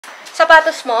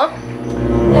Sapatos mo?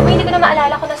 Alam mo, hindi ko na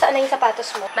maalala kung nasaan na yung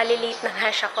sapatos mo. Malilate na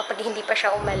nga siya kapag hindi pa siya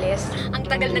umalis. Ang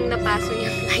tagal nang napaso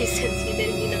yung license niya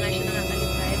dahil hindi na nga siya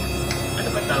nakakalipad. Ano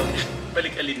ba tawag?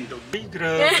 Balik alindog. Ay,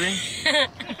 grabe.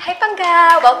 Hi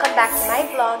Pangga! Welcome back to my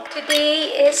vlog.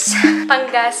 Today is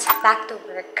Pangga's back to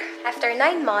work. After 9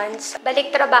 months,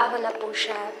 balik trabaho na po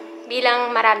siya.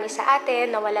 Bilang marami sa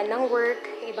atin, nawalan ng work,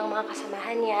 ibang mga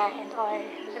kasamahan niya, and all.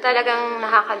 Na talagang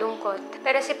nakakalungkot.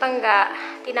 Pero si Pangga,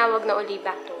 tinawag na uli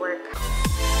back to work.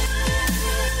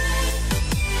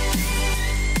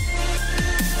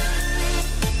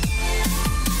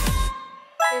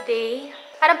 Today,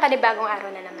 parang panibagong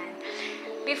araw na naman.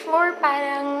 Before,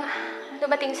 parang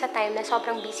dumating sa time na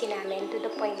sobrang busy namin to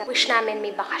the point na wish namin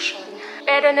may bakasyon.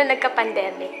 Pero nung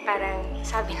nagka-pandemic, parang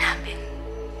sabi namin,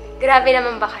 grabe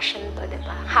naman bakasyon to,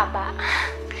 diba? Haba.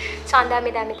 So, ang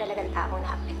dami-dami talagang taong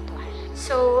naapektuhan.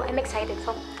 So, I'm excited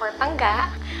for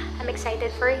Pangga. I'm excited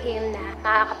for him na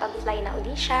makakapag-fly na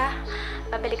uli siya.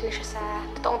 Babalik na siya sa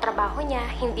totoong trabaho niya,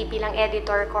 hindi bilang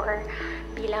editor ko or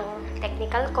bilang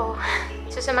technical ko.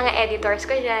 So, sa mga editors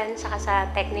ko dyan, saka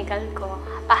sa technical ko,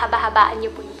 pahaba-habaan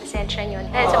niyo po yung pasensya niyo.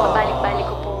 Dahil sa pabalik-balik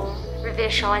ko pong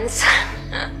revisions.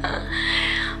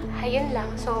 Ayun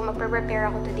lang. So, magpe-prepare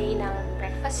ako today ng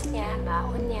breakfast niya,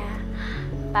 baon niya,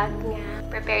 bag niya.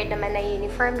 Prepared naman na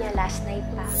uniform niya last night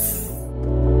pa.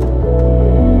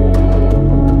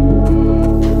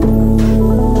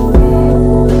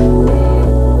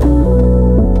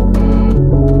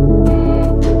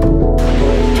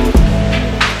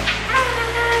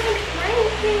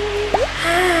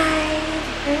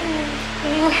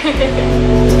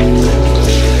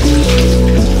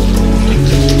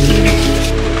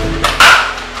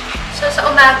 So, sa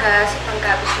umaga, si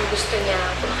Pangga gusto niya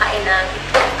kumakain ng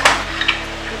itlog.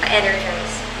 Ang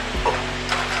pa-energize.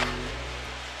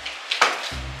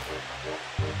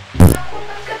 Ako,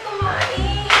 ba't ka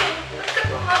kumain? Ba't ka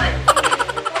kumain?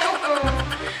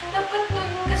 Dapat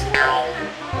doon kasi nailan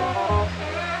mo.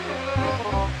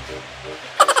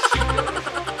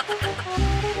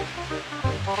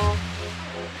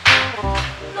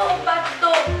 No, bad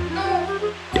dog. No.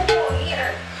 Oh,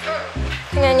 here.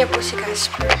 Tingnan niyo po si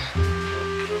Casper.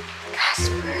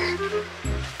 Casper.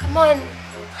 Come on.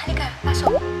 Halika.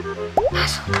 Pasok.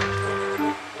 Pasok.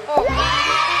 Oh.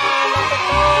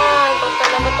 Ikaw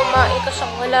talaga tumae ka sa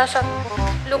wala sa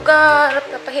lugar.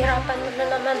 Napahirapan mo na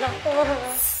naman ako.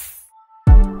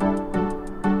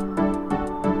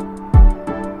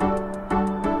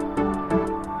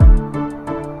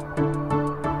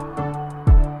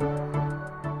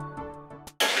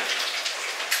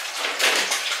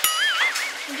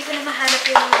 Hindi ko na mahanap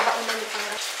yung mga baon na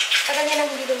liparan. Tagal niya lang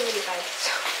hindi lumilipad.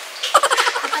 So,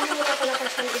 nakalimutan ko lang kung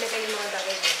saan ilagay yung mga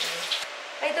bagay-bagay.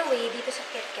 By the way, dito sa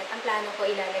KitKat, ang plano ko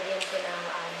ilalagyan ko ng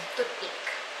toothpick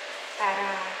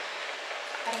para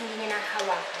hindi niya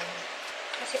nahawakan.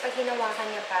 Kasi pag hinawakan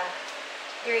niya pa,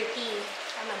 dirty.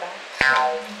 Tama ba?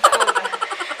 Tama ba?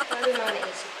 Tama yung mga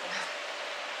naisip ko.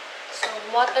 So,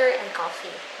 water and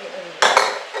coffee. Yun ulit.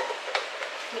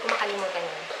 Hindi ko makalimutan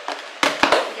yun.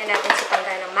 Bigyan natin si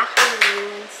Pangga ng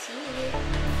macaroons. See?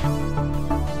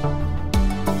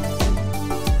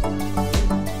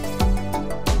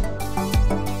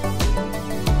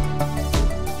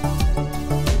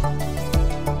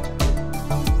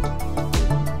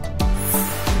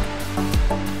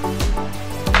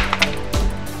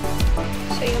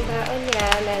 So, yung baon niya,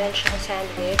 meron siyang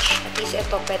sandwich. At least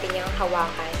ito pwede niyang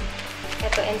hawakan.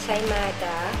 Ito,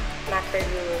 ensaymada,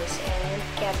 macaroons, and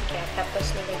cat-cat.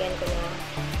 Tapos, nilagyan ko na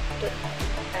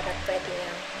para pwede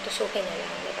niyang tusukin na lang,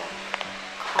 diba?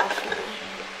 Coffee.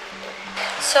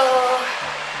 So,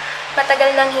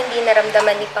 matagal nang hindi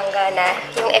naramdaman ni Pangga na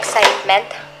yung excitement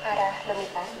para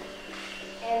lumipad.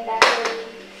 And dahil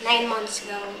 9 months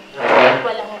ago,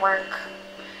 walang work.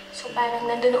 So, parang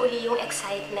nandun uli yung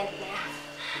excitement na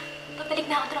babalik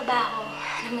na ako trabaho.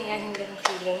 Alam mo yan, yung ganong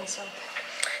feeling. So,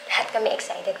 lahat kami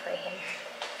excited for him.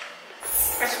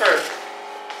 Casper!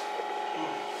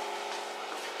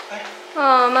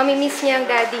 Oh, mamimiss niya ang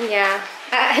daddy niya.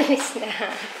 Aalis na.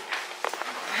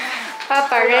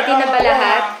 Papa, ready na ba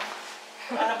lahat?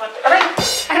 Ano ba? Aray!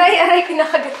 Aray, aray,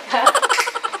 pinakagat ka.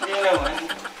 Hindi naman.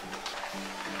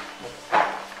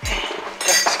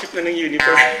 Skip na ng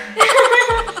uniform.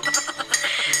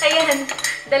 Ayan,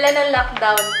 dala ng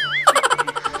lockdown.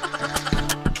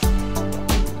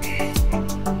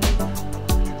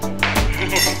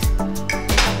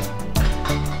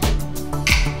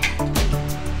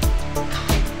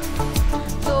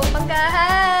 So, Pangga,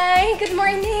 hi! Good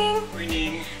morning!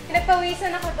 Morning.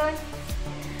 Pinagpawisan ako doon.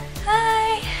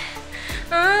 Hi!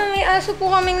 May aso po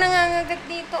kaming nangangagat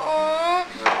dito, oh.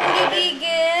 Ang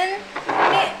gigigil.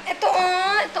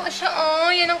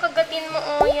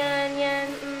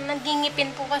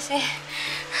 kasi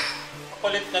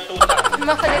Makulit na tuta.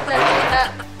 makulit na tuta.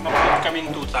 Makulit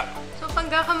kaming tuta. So,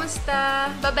 Pangga,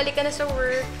 kamusta? Babalik ka na sa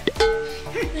work?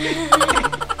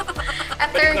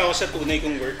 Balik na ako sa tunay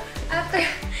kong work.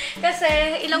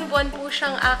 Kasi ilang buwan po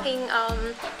siyang aking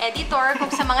editor.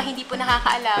 Kung sa mga hindi po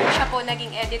nakakaalam, siya po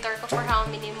naging editor ko for how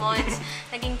many months.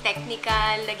 Naging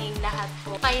technical, naging lahat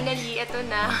po. Finally, ito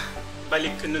na.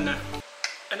 Balik ano na.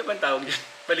 Ano bang tawag yan?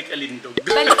 Balik alindog.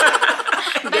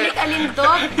 Balik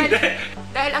alindog.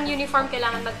 Dahil ang uniform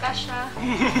kailangan magkasya.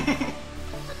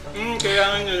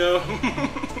 Kailangan ano.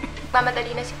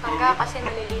 Mamadali na si Pangga kasi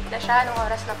malilate na siya. Anong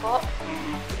oras na po?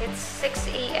 It's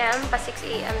 6 a.m. Pa 6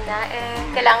 a.m. na.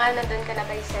 Kailangan nandun ka na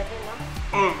by 7, no?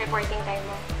 Reporting time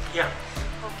mo. Yeah.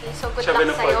 Okay, so good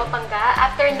luck sa'yo, Pangga.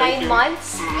 After 9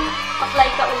 months,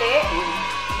 apply ka uli.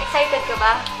 Excited ka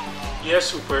ba?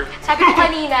 Yes, super. Sabi ko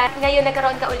kanina, ngayon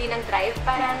nagkaroon ka uli ng drive,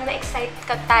 parang na-excite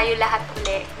ka tayo lahat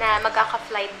uli na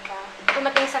magkaka-flight ka.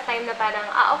 Dumating sa time na parang,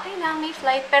 okay lang, may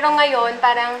flight. Pero ngayon,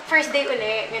 parang first day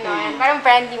uli, gano'n. Parang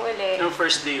brand new uli. Yung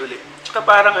first day uli. Tsaka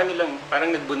parang ano lang, parang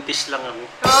nagbuntis lang kami.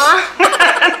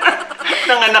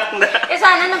 Nanganak na.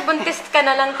 Sana nagbuntis ka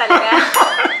na lang talaga.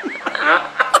 Ha?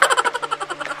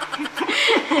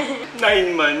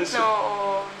 9 months?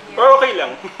 No. Pero okay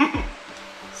lang.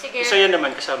 Sige. Masaya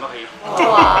naman, kasama kayo.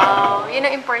 Wow, yun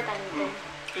ang importante.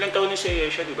 Ilang taon na si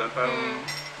Ayesha, di ba? Parang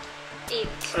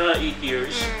 8. 8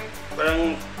 years.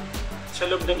 Parang sa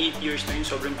loob ng 8 years na yun,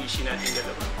 sobrang busy natin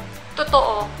dalawa.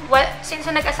 Totoo. Well, since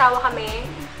nag-asawa kami,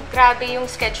 grabe yung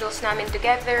schedules namin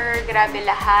together, grabe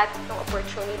lahat ng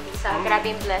opportunities, grabe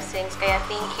yung blessings. Kaya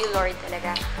thank you, Lord,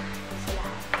 talaga sa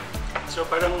lahat. So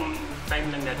parang time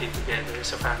lang natin together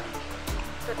sa family.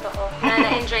 Totoo.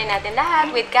 Na-enjoy natin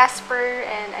lahat with Casper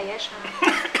and Ayesha.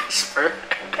 Casper?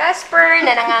 Casper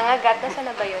na nangangagat. Nasaan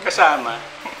na ba yun? Kasama.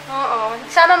 Oo.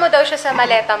 Sama mo daw siya sa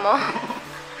maleta mo.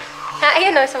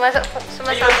 Ayun o, sumasama.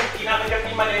 Ayun, kinakagat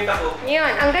yung maleta ko.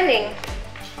 Yun, ang galing.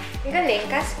 Ang galing,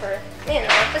 Casper. Ayun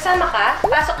o, sasama ka?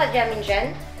 Pasok ka dyan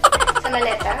sa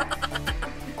maleta?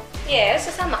 Yes,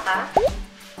 sasama ka?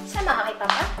 Sasama ka kay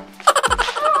Papa?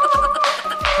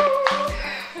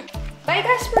 Bye,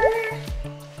 Casper!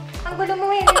 Ang gulo mo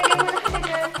eh, nilagay mo na kita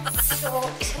dyan. So,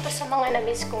 isa pa sa mga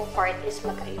na-miss kong part is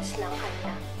mag-ayos ng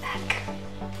kanya bag.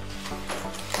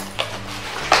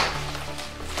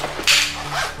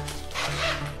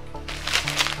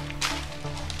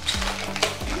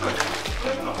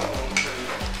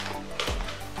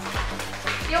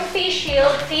 Yung face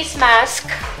shield, face mask.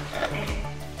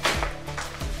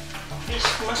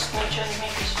 Face mask na dyan,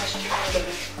 may face mask yung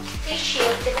nalagay. Face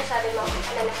shield, di ba sabi mo,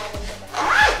 alalahanin ko ba?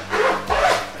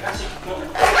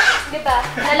 Di ba?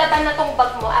 Nalaban na tong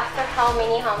bag mo after how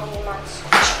many months?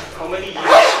 How many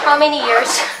years? How many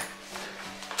years?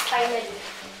 Finally.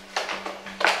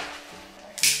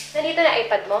 Nandito na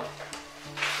iPad mo?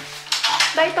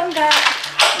 Bye, Pangga.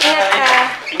 Ingat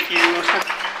ka. Thank you.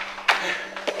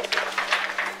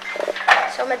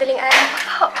 So, madaling araw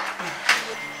po.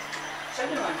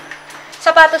 Saan naman?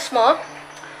 Sapatos mo?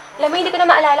 Alam mo, hindi ko na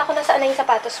maalala kung nasaan na yung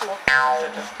sapatos mo.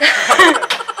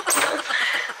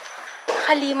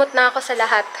 Nakalimot na ako sa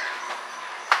lahat.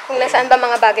 Kung nasaan ba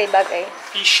mga bagay-bagay.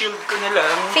 Face shield ko na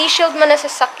lang. Face shield mo na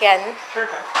sa sakyan. Sure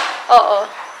ka? Oo.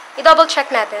 I-double check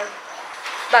natin.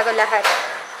 Bago lahat.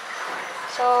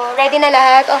 So, ready na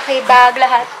lahat? Okay, bag,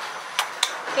 lahat.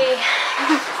 Okay.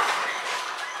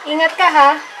 Ingat ka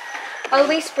ha.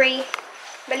 Always pray.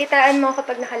 Balitaan mo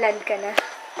kapag nakaland ka na.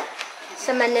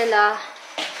 Sa Manila.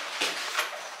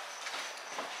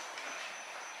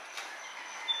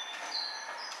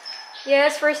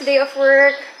 Yes, first day of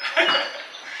work.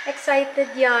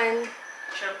 Excited yan.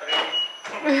 Siyempre.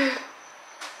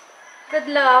 Good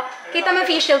luck. Kita mo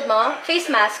face shield mo? Face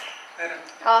mask? Meron.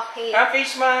 Okay.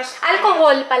 Face mask.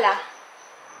 Alcohol pala.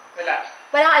 Wala.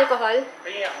 Walang alcohol?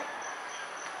 Kaya ako.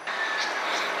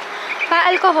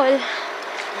 Pa-alcohol.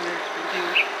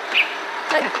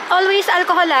 Always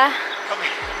alcohol ah.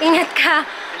 Okay. Ingat ka.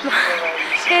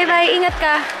 Okay, bye. Ingat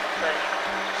ka.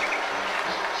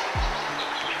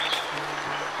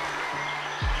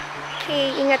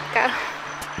 Okay, ingat ka.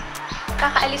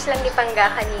 Kakaalis lang ni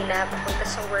Pangga kanina papunta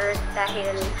sa work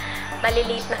dahil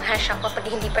malilate na nga siya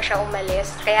kapag hindi pa siya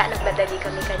umalis. Kaya nagmadali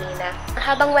kami kanina.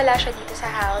 Habang wala siya dito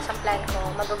sa house, ang plan ko,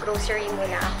 mag-grocery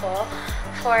muna ako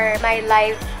for my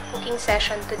live cooking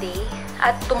session today.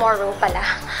 At tomorrow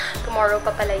pala. Tomorrow pa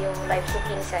pala yung live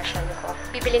cooking session ko.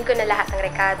 Bibilin ko na lahat ng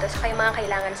rekado sa yung mga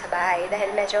kailangan sa bahay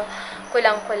dahil medyo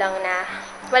kulang-kulang na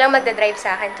walang magdadrive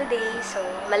sa akin today. So,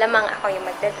 malamang ako yung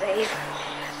magdadrive.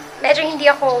 Medyo hindi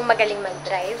ako magaling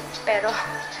mag-drive, pero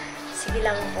sige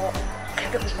lang po,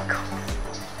 gagawin ko.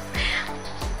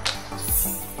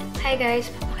 Hi guys,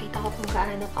 papakita ko kung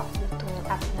gaano ka-cool itong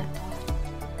app na to.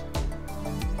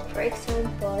 For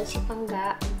example, si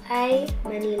Pangga ay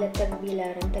Manila,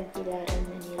 Tagbilaran,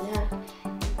 Manila.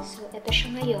 So, ito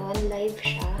siya ngayon, live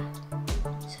siya.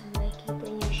 So, makikita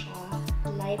niyo siya,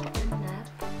 live on map.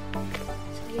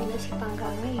 So, yun na si Pangga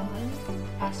ngayon,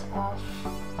 as of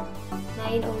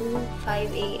 9:05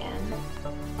 AM.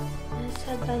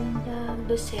 Nasa bandang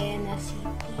Lucena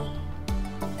City.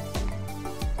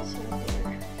 So,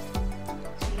 there.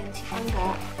 So, yun si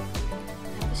Pangga.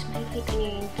 Tapos, makikita niyo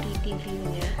yung 3D view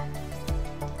niya.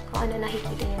 Kung ano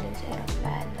nakikita niyo dun sa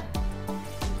aeroplano.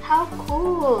 How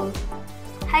cool!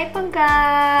 Hi, Pangga!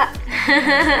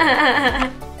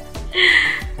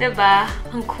 Diba?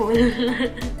 Ang cool.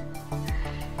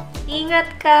 Ingat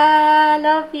ka!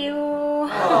 Love you!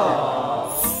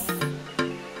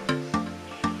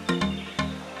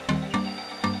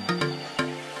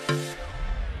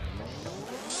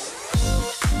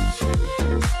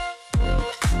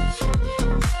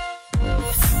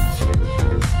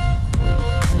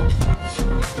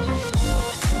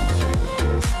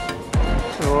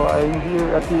 So I'm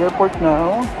here at the airport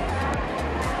now.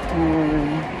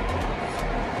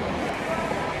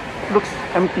 Looks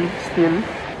empty still.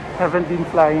 Haven't been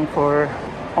flying for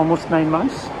almost 9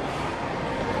 months.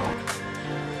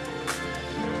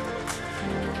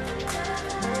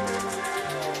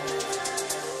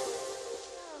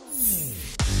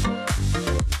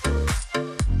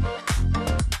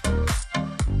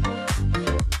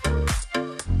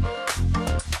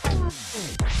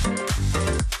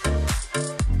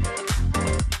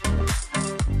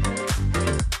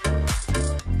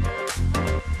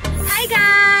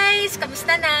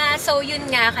 Kamusta na? So, yun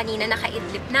nga, kanina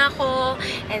naka-idlip na ako.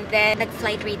 And then,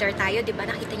 nag-flight radar tayo, diba?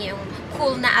 Nakita niyo yung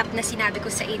cool na app na sinabi ko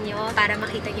sa inyo para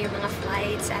makita niyo yung mga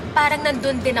flights. At parang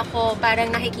nandun din ako. Parang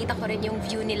nakikita ko rin yung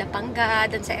view nila Pangga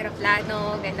dun sa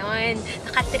aeroplano. Ganon.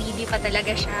 Naka-3D pa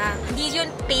talaga siya. Hindi yun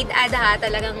paid ad ha.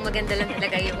 Talagang maganda lang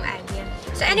talaga yung ad niya.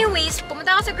 So anyways,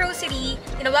 pumunta ako sa grocery.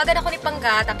 Tinawagan ako ni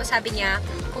Pangga. Tapos sabi niya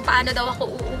kung paano daw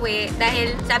ako uuwi.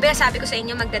 Dahil sabi ko sa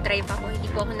inyo magdadrive ako. Hindi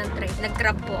po ako nag-drive.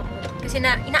 Nag-grab po ako. Kasi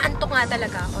inaantok nga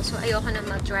talaga ako. So ayoko na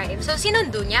mag-drive. So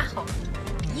sinundo niya ako.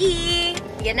 Yee!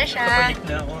 Yan na siya. Nakabalik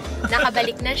na ako.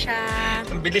 Nakabalik na siya.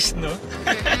 Ang bilis, no?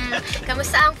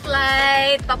 Kamusta ang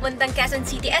flight? Papuntang Quezon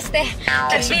City.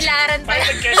 Tagbilaran pa.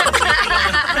 Quezon City.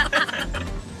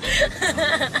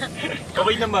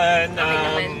 Okay naman.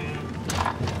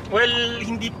 Well,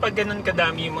 hindi pa ganun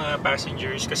kadami yung mga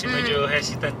passengers kasi medyo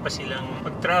hesitant pa silang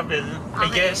mag-travel.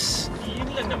 I guess, yun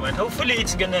lang naman. Hopefully,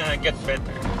 it's gonna get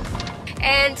better.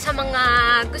 And sa mga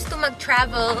gusto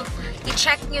mag-travel,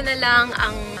 i-check nyo na lang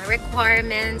ang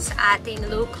requirements sa ating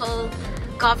local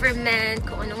government,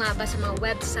 kung ano nga ba sa mga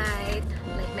website,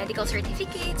 like medical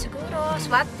certificate, siguro,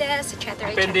 swab test,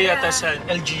 etc. Depende yata sa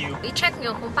LGU. I-check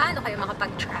nyo kung paano kayo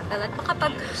makapag-travel at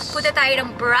makapag-punta tayo ng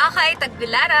Boracay,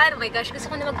 Tagbilaran. Oh my gosh, gusto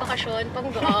ko na magbakasyon.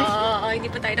 Pangga, hindi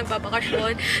pa tayo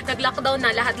nagbabakasyon. Nag-lockdown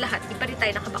na lahat-lahat. Hindi pa rin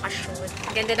tayo nakabakasyon.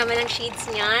 Ganda naman ang shades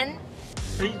niyan.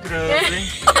 Ay, grabe.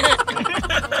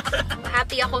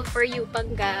 Happy ako for you,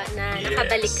 Pangga, na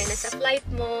nakabalik ka na sa flight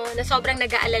mo, na sobrang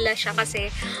nag-aalala siya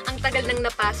kasi ang tagal nang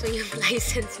napaso yung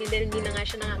license niya dahil hindi na nga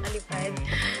siya nakakalipad.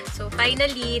 So,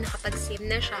 finally, nakapag-sim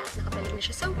na siya at nakabalik na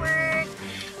siya sa work.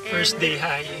 And First day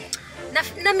high.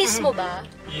 Na-miss mo ba?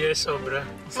 Yes, sobra.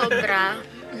 Sobra.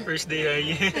 First day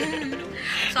high.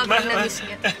 Sobrang na-miss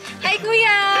niya. Hi,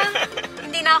 Kuya!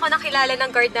 Hindi na ako nakilala ng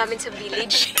guard namin sa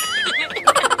village.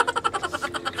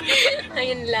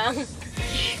 Ayun lang.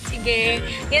 Sige.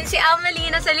 Yan si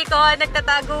Amelie nasa likod.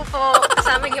 Nagtatago po.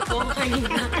 Kasama niya po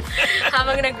kanina.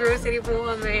 Habang nag-grocery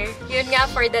po kami. Yun nga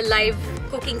for the live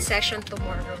cooking session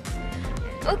tomorrow.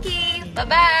 Okay.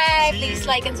 Bye-bye. Please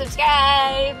like and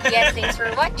subscribe. Yes, thanks for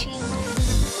watching.